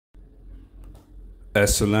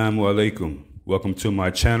Assalamu alaikum. Welcome to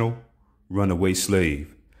my channel, Runaway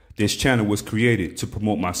Slave. This channel was created to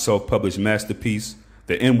promote my self-published masterpiece,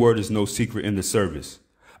 The N-Word is No Secret in the Service.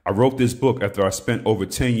 I wrote this book after I spent over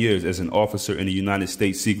 10 years as an officer in the United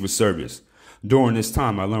States Secret Service. During this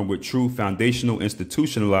time, I learned what true foundational,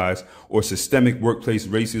 institutionalized, or systemic workplace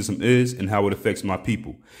racism is and how it affects my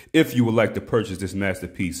people. If you would like to purchase this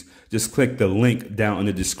masterpiece, just click the link down in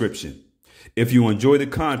the description. If you enjoy the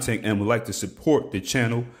content and would like to support the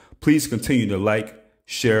channel, please continue to like,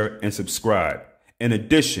 share, and subscribe. In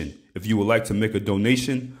addition, if you would like to make a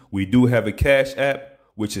donation, we do have a Cash App,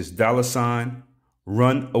 which is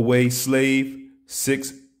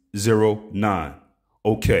 $RunawaySlave609.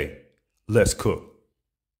 Okay, let's cook.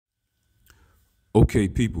 Okay,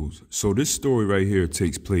 peoples, so this story right here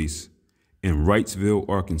takes place in Wrightsville,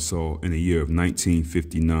 Arkansas in the year of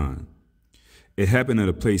 1959. It happened at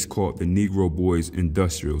a place called the Negro Boys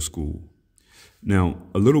Industrial School. Now,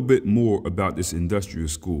 a little bit more about this industrial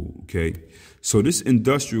school, okay? So this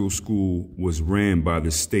industrial school was ran by the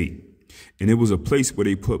state, and it was a place where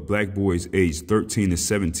they put black boys aged 13 to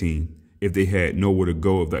 17 if they had nowhere to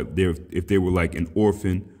go, if they were like an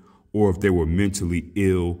orphan, or if they were mentally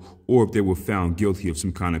ill, or if they were found guilty of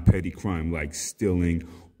some kind of petty crime like stealing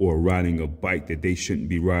or riding a bike that they shouldn't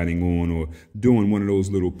be riding on, or doing one of those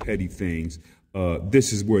little petty things.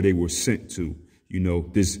 This is where they were sent to,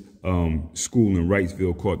 this school in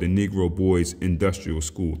Wrightsville called the Negro Boys Industrial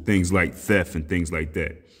School, things like theft and things like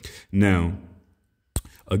that. Now,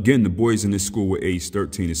 again, the boys in this school were aged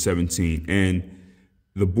 13 to 17, and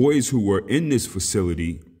the boys who were in this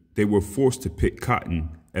facility, they were forced to pick cotton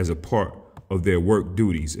as a part of their work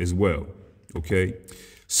duties as well, okay?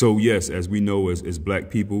 So yes, as we know as black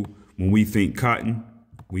people, when we think cotton,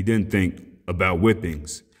 we then think about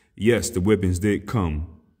whippings. Yes, the whippings did come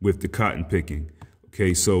with the cotton picking.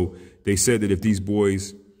 Okay, so they said that if these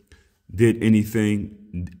boys did anything,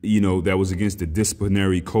 that was against the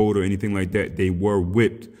disciplinary code or anything like that, they were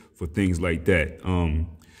whipped for things like that.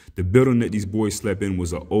 The building that these boys slept in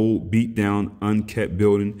was an old, beat down, unkept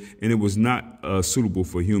building, and it was not suitable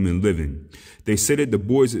for human living. They said that the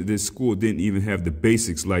boys at this school didn't even have the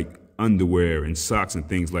basics like underwear and socks and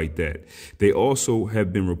things like that. They also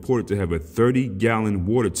have been reported to have a 30-gallon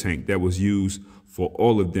water tank that was used for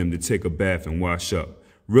all of them to take a bath and wash up.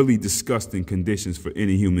 Really disgusting conditions for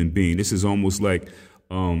any human being. This is almost like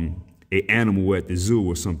an animal at the zoo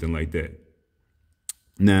or something like that.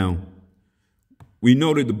 Now, we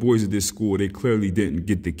know that the boys at this school, they clearly didn't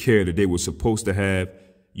get the care that they were supposed to have.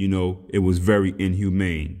 It was very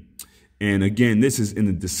inhumane. And again, this is in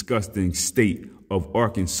a disgusting state of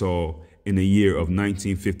Arkansas in the year of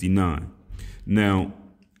 1959. Now,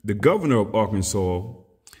 the governor of Arkansas,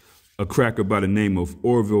 a cracker by the name of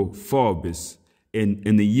Orville Faubus,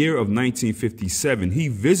 in the year of 1957, he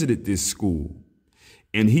visited this school,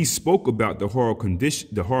 and he spoke about the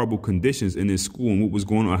horrible conditions in this school and what was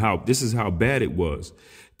going on. This is how bad it was.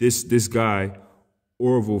 This guy,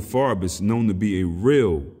 Orville Faubus, known to be a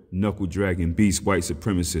real knuckle-dragging beast, white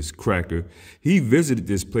supremacist cracker, he visited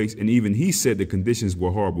this place, and even he said the conditions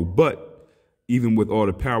were horrible. But even with all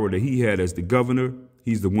the power that he had as the governor,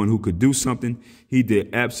 he's the one who could do something. He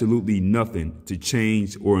did absolutely nothing to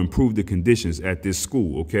change or improve the conditions at this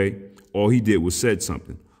school, okay? All he did was said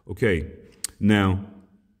something, okay? Now,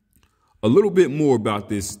 a little bit more about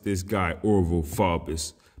this guy, Orville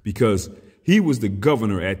Faubus, because he was the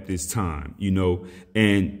governor at this time,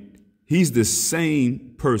 and he's the same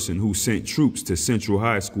person who sent troops to Central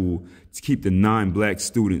High School to keep the 9 black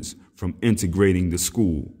students from integrating the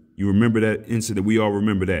school. You remember that incident? We all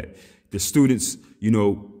remember that. The students,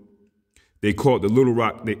 they called the Little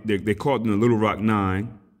Rock, they called them the Little Rock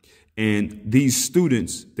 9. And these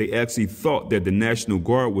students, they actually thought that the National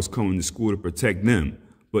Guard was coming to school to protect them.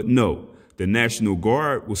 But no, the National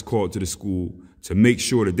Guard was called to the school to make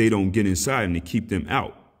sure that they don't get inside and to keep them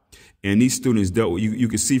out. And these students dealt with, you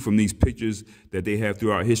can see from these pictures that they have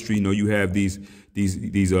throughout history, you have these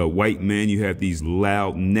white men, you have these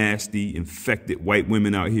loud, nasty, infected white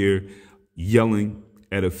women out here yelling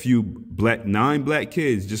at a few 9 black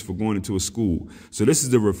kids just for going into a school. So this is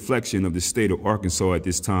the reflection of the state of Arkansas at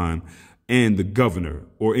this time, and the governor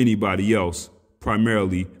or anybody else,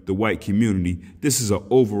 primarily the white community. This is an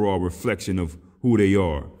overall reflection of who they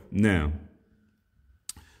are now.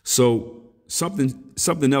 So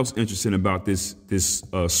something else interesting about this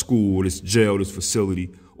school, this jail, this facility,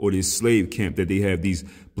 or this slave camp that they have these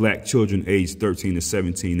black children aged 13 to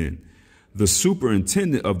 17 in. The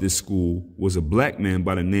superintendent of this school was a black man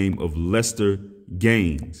by the name of Lester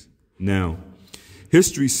Gaines. Now,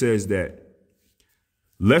 history says that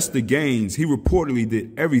Lester Gaines, he reportedly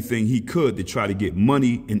did everything he could to try to get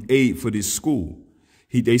money and aid for this school.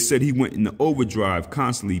 They said he went into overdrive,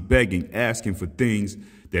 constantly begging, asking for things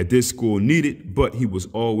that this school needed, but he was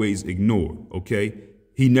always ignored, okay?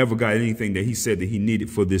 He never got anything that he said that he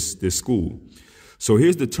needed for this school. So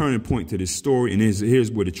here's the turning point to this story, and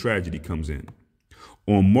here's where the tragedy comes in.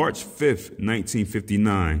 On March 5th,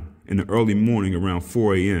 1959, in the early morning around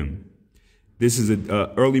 4 a.m., this is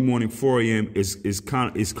early morning, 4 a.m. is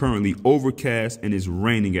currently overcast and it's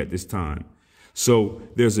raining at this time. So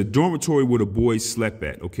there's a dormitory where the boys slept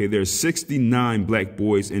at. Okay, there's 69 black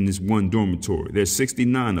boys in this one dormitory. There's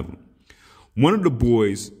 69 of them. One of the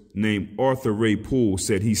boys named Arthur Ray Poole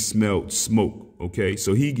said he smelled smoke. Okay,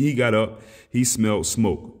 so he got up, he smelled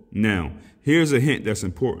smoke. Now, here's a hint that's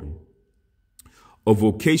important. A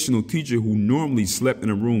vocational teacher who normally slept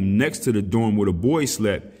in a room next to the dorm where the boys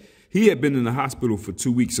slept, he had been in the hospital for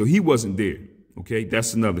 2 weeks, so he wasn't there. Okay,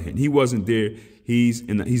 that's another hint. He wasn't there. He's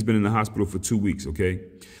been in the hospital for 2 weeks. Okay,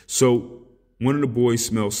 so one of the boys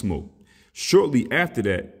smelled smoke. Shortly after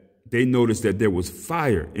that, they noticed that there was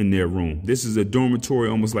fire in their room. This is a dormitory,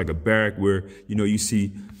 almost like a barrack where, you know, you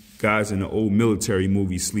see guys in the old military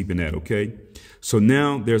movies sleeping at. Okay, so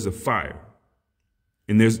now there's a fire,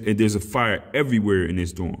 and there's a fire everywhere in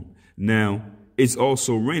this dorm. Now it's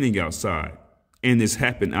also raining outside. And this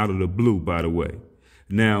happened out of the blue, by the way.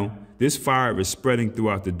 Now, this fire is spreading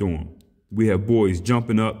throughout the dorm. We have boys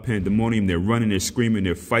jumping up, pandemonium. They're running, they're screaming,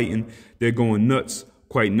 they're fighting. They're going nuts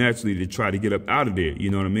quite naturally to try to get up out of there. You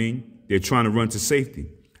know what I mean? They're trying to run to safety.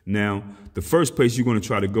 Now, the first place you're going to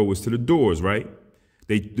try to go is to the doors, right?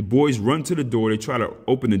 The boys run to the door. They try to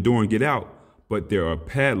open the door and get out. But there are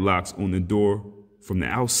padlocks on the door from the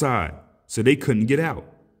outside. So they couldn't get out.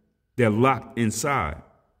 They're locked inside.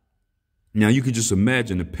 Now, you could just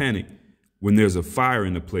imagine the panic when there's a fire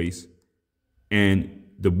in the place and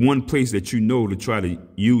the one place that you know to try to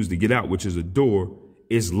use to get out, which is a door,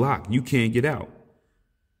 is locked. You can't get out.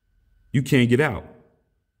 You can't get out.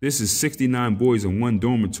 This is 69 boys in one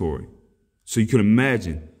dormitory. So you can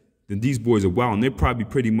imagine that these boys are wild, and they probably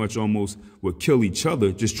pretty much almost would kill each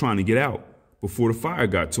other just trying to get out before the fire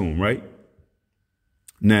got to them, right?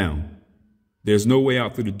 Now, there's no way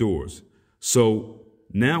out through the doors. So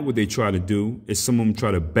now what they try to do is some of them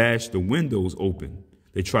try to bash the windows open.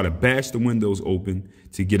 They try to bash the windows open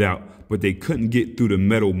to get out, but they couldn't get through the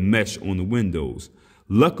metal mesh on the windows.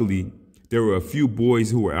 Luckily, there were a few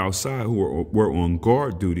boys who were outside who were on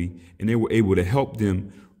guard duty, and they were able to help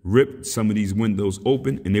them rip some of these windows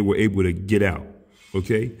open, and they were able to get out.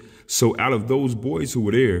 Okay? So out of those boys who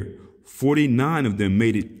were there, 49 of them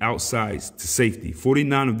made it outside to safety.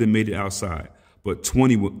 49 of them made it outside. But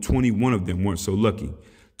 21 of them weren't so lucky.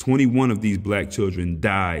 21 of these black children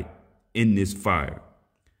died in this fire.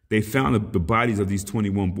 They found the bodies of these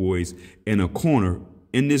 21 boys in a corner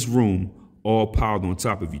in this room, all piled on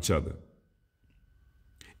top of each other.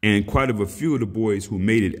 And quite a few of the boys who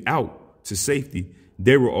made it out to safety,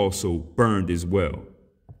 they were also burned as well.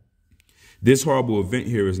 This horrible event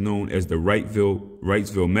here is known as the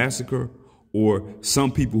Wrightsville Massacre, or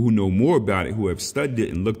some people who know more about it, who have studied it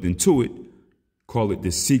and looked into it, call it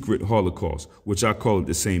the secret Holocaust, which I call it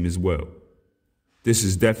the same as well. This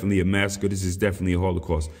is definitely a massacre. This is definitely a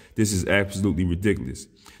Holocaust. This is absolutely ridiculous.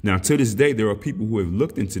 Now, to this day, there are people who have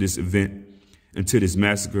looked into this event, into this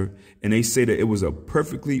massacre, and they say that it was a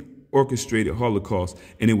perfectly orchestrated Holocaust,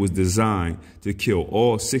 and it was designed to kill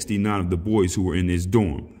all 69 of the boys who were in this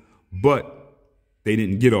dorm. But they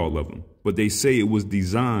didn't get all of them. But they say it was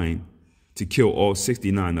designed to kill all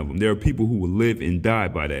 69 of them. There are people who will live and die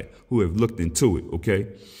by that, who have looked into it, okay?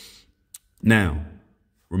 Now,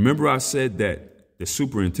 remember I said that the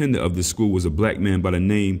superintendent of the school was a black man by the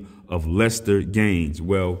name of Lester Gaines.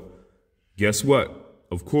 Well, guess what?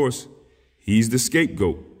 Of course, he's the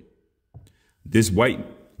scapegoat. This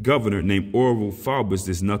white governor named Orville Faubus,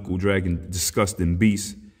 this knuckle-dragging, disgusting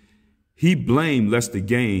beast, he blamed Lester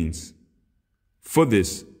Gaines for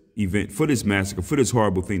this event, for this massacre, for this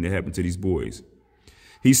horrible thing that happened to these boys.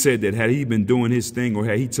 He said that had he been doing his thing or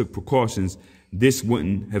had he took precautions, this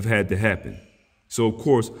wouldn't have had to happen. So, of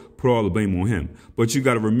course, put all the blame on him. But you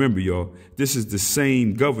got to remember, y'all, this is the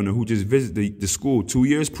same governor who just visited the school 2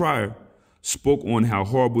 years prior, spoke on how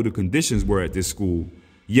horrible the conditions were at this school,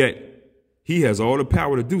 yet he has all the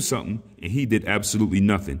power to do something, and he did absolutely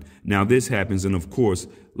nothing. Now, this happens, and of course,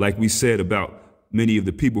 like we said about many of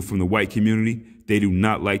the people from the white community, they do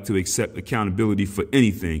not like to accept accountability for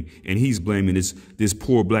anything. And he's blaming this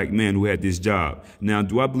poor black man who had this job. Now,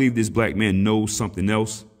 do I believe this black man knows something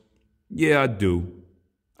else? Yeah, I do.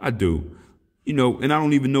 I do. You know, and I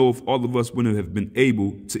don't even know if all of us wouldn't have been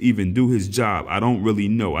able to even do his job. I don't really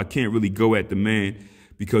know. I can't really go at the man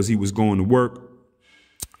because he was going to work.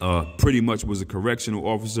 Pretty much was a correctional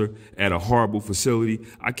officer at a horrible facility.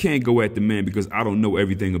 I can't go at the man because I don't know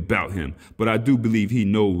everything about him, but I do believe he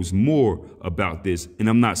knows more about this. And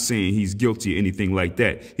I'm not saying he's guilty or anything like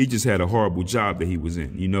that. He just had a horrible job that he was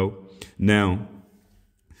in, you know? Now,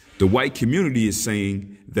 the white community is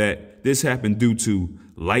saying that this happened due to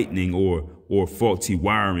lightning or faulty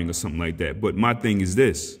wiring or something like that. But my thing is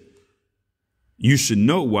this: you should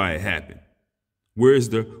know why it happened. Where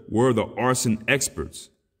are the arson experts?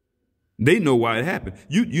 They know why it happened.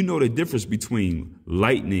 You know the difference between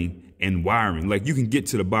lightning and wiring. Like, you can get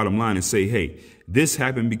to the bottom line and say, hey, this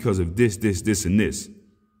happened because of this, and this.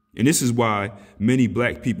 And this is why many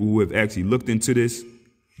black people who have actually looked into this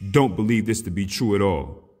don't believe this to be true at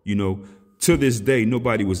all. You know, to this day,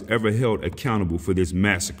 nobody was ever held accountable for this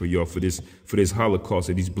massacre, y'all, for this Holocaust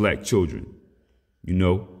of these black children. You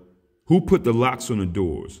know, who put the locks on the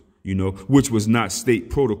doors? You know, which was not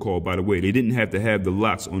state protocol, by the way. They didn't have to have the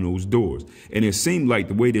locks on those doors. And it seemed like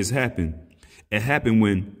the way this happened, it happened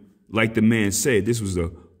when, like the man said, this was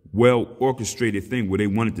a well-orchestrated thing where they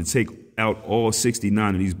wanted to take out all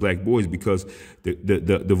 69 of these black boys because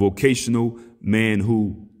the vocational man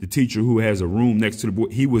the teacher who has a room next to the boy,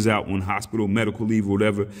 he was out on hospital, medical leave, or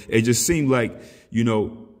whatever. It just seemed like, you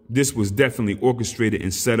know, this was definitely orchestrated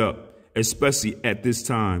and set up, especially at this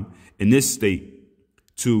time in this state,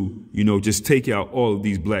 to, you know, just take out all of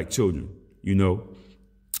these black children, you know.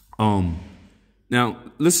 Now,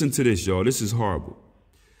 listen to this, y'all. This is horrible.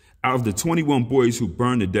 Out of the 21 boys who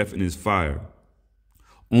burned to death in this fire,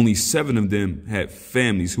 only 7 of them had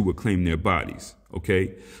families who would claim their bodies,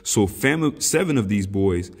 okay? So 7 of these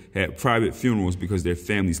boys had private funerals because their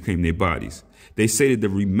families claimed their bodies. They say that the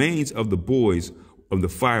remains of the boys of the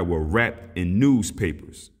fire were wrapped in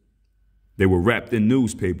newspapers. They were wrapped in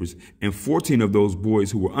newspapers, and 14 of those boys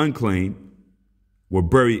who were unclaimed were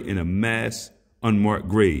buried in a mass unmarked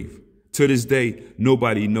grave. To this day,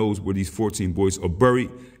 nobody knows where these 14 boys are buried.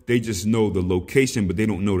 They just know the location, but they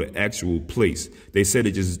don't know the actual place. They said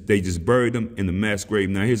they just buried them in the mass grave.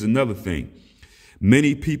 Now, here's another thing.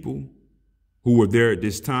 Many people who were there at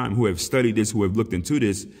this time, who have studied this, who have looked into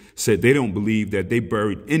this, said they don't believe that they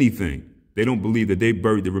buried anything. They don't believe that they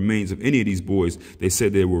buried the remains of any of these boys. They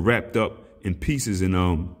said they were wrapped up in pieces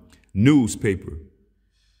in newspaper.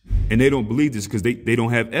 And they don't believe this because they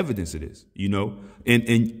don't have evidence of this, you know.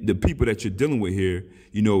 And the people that you're dealing with here,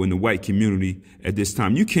 you know, in the white community at this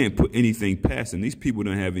time, you can't put anything past them. These people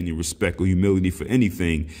don't have any respect or humility for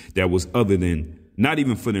anything that was other than, not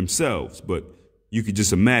even for themselves, but you could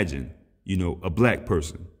just imagine, you know, a black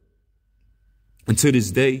person. And to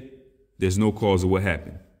this day, there's no cause of what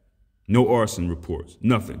happened. No arson reports,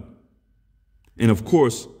 nothing. And of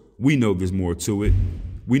course, we know there's more to it.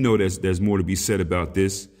 We know there's more to be said about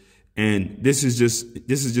this. And this is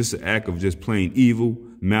just an act of just plain evil,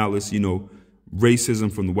 malice, you know,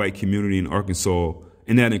 racism from the white community in Arkansas,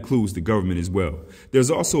 and that includes the government as well. There's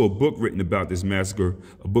also a book written about this massacre,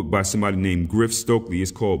 a book by somebody named Griff Stokely.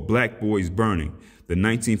 It's called Black Boys Burning, the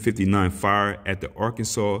 1959 fire at the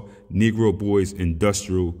Arkansas Negro Boys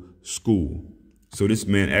Industrial School. So this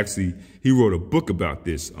man actually, he wrote a book about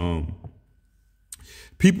this.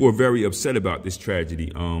 People are very upset about this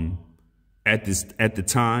tragedy at the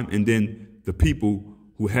time, and then the people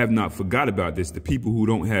who have not forgot about this, the people who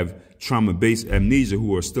don't have trauma-based amnesia,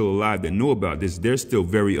 who are still alive that know about this, they're still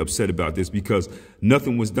very upset about this because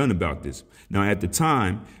nothing was done about this. Now, at the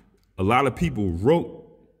time, a lot of people wrote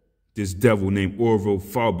this devil named Orville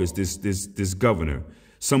Faubus, this governor.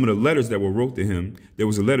 Some of the letters that were wrote to him, there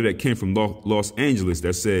was a letter that came from Los Angeles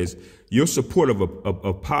that says, your support of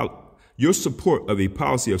a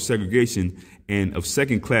policy of segregation and of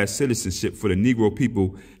second-class citizenship for the Negro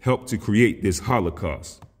people helped to create this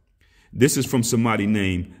Holocaust. This is from somebody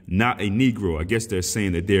named Not a Negro. I guess they're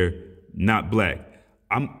saying that they're not black.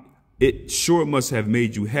 It sure must have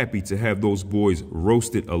made you happy to have those boys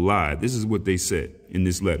roasted alive. This is what they said in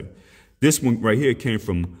this letter. This one right here came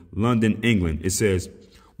from London, England. It says,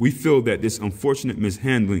 we feel that this unfortunate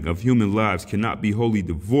mishandling of human lives cannot be wholly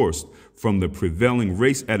divorced from the prevailing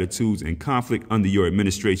race attitudes and conflict under your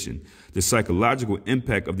administration. The psychological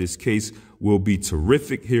impact of this case will be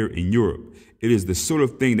terrific here in Europe. It is the sort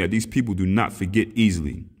of thing that these people do not forget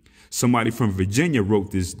easily. Somebody from Virginia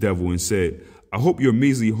wrote this devil and said, I hope your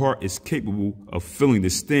measly heart is capable of feeling the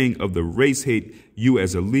sting of the race hate you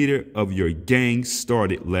as a leader of your gang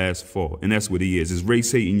started last fall. And that's what he is. It's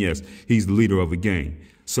race hate, and yes, he's the leader of a gang.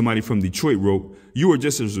 Somebody from Detroit wrote, you are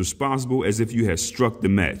just as responsible as if you had struck the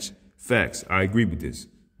match. Facts. I agree with this.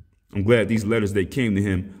 I'm glad these letters that came to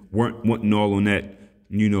him weren't wanting all on that,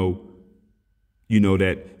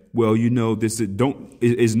 that, well, this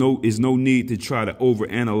is no need to try to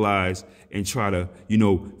overanalyze and try to,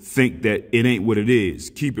 think that it ain't what it is.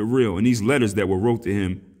 Keep it real. And these letters that were wrote to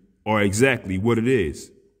him are exactly what it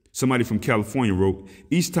is. Somebody from California wrote,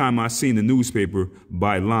 each time I seen the newspaper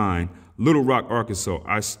by line, Little Rock, Arkansas,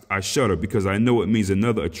 I shudder because I know it means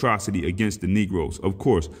another atrocity against the Negroes. Of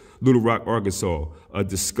course, Little Rock, Arkansas, a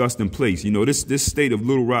disgusting place. This state of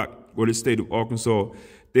Little Rock or this state of Arkansas,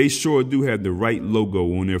 they sure do have the right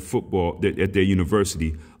logo on their football at their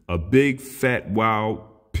university. A big, fat, wild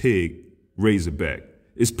pig Razorback.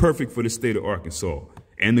 It's perfect for the state of Arkansas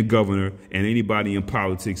and the governor and anybody in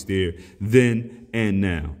politics there then and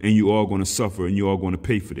now. And you all going to suffer and you all going to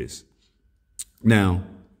pay for this. Now,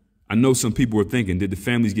 I know some people are thinking, did the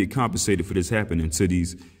families get compensated for this happening to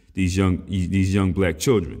these young black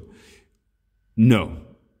children? No.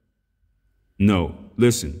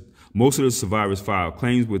 Listen, most of the survivors filed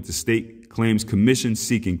claims with the state claims commission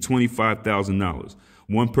seeking $25,000.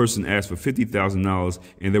 One person asked for $50,000,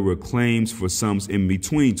 and there were claims for sums in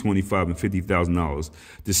between $25,000 and $50,000.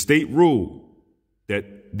 The state ruled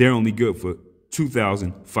that they're only good for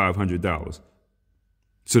 $2,500.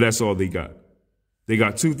 So that's all they got. They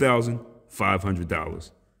got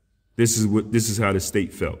 $2,500. This is how the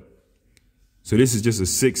state felt. So this is just a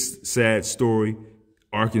sad story.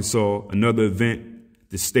 Arkansas, another event.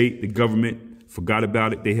 The state, the government forgot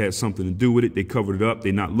about it. They had something to do with it. They covered it up.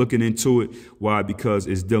 They're not looking into it. Why? Because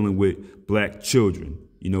it's dealing with black children.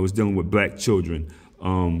 It's dealing with black children.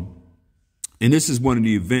 And this is one of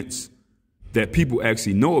the events that people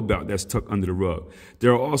actually know about that's tucked under the rug.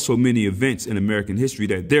 There are also many events in American history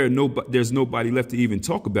that there's nobody left to even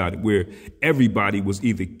talk about it, where everybody was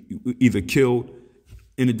either killed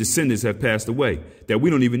and the descendants have passed away that we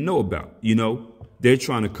don't even know about. They're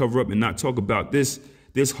trying to cover up and not talk about this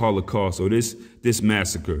Holocaust or this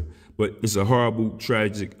massacre. But it's a horrible,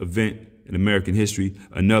 tragic event in American history.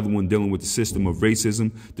 Another one dealing with the system of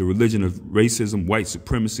racism, the religion of racism, white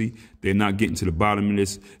supremacy. They're not getting to the bottom of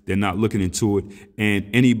this. They're not looking into it. And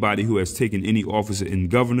anybody who has taken any office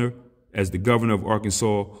as the governor of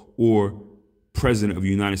Arkansas or president of the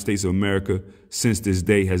United States of America since this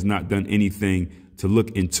day has not done anything to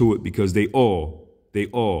look into it, because they all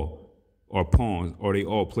are pawns, or they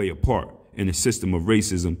all play a part in the system of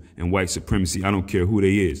racism and white supremacy. I don't care who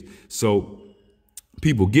they is. So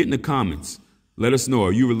people, get in the comments. Let us know,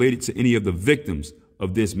 are you related to any of the victims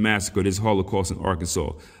of this massacre, this Holocaust in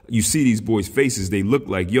Arkansas? You see these boys' faces, they look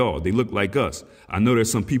like y'all. They look like us. I know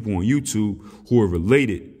there's some people on YouTube who are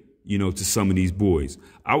related, to some of these boys.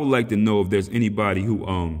 I would like to know if there's anybody who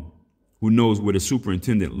knows where the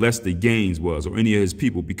superintendent Lester Gaines was, or any of his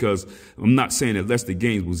people, because I'm not saying that Lester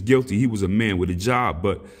Gaines was guilty. He was a man with a job,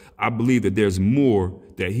 but I believe that there's more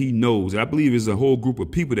that he knows. I believe there's a whole group of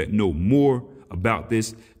people that know more about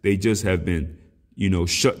this. They just have been,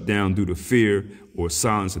 shut down due to fear or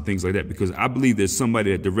silence and things like that, because I believe there's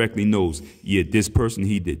somebody that directly knows, yeah, this person,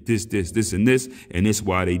 he did this, and this, and this is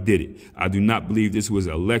why they did it. I do not believe this was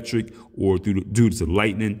electric or due to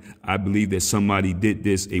lightning. I believe that somebody did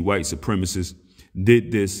this, a white supremacist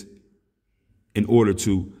did this in order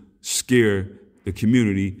to scare the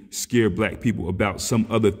community, scare black people about some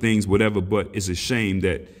other things, whatever. But it's a shame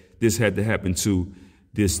that this had to happen to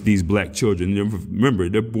these black children. And remember,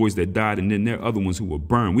 there are boys that died, and then there are other ones who were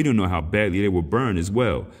burned. We don't know how badly they were burned as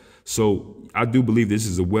well. So I do believe this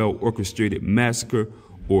is a well-orchestrated massacre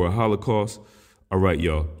or a Holocaust. All right,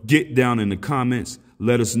 y'all, get down in the comments.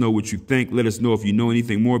 Let us know what you think. Let us know if you know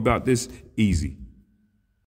anything more about this. Easy.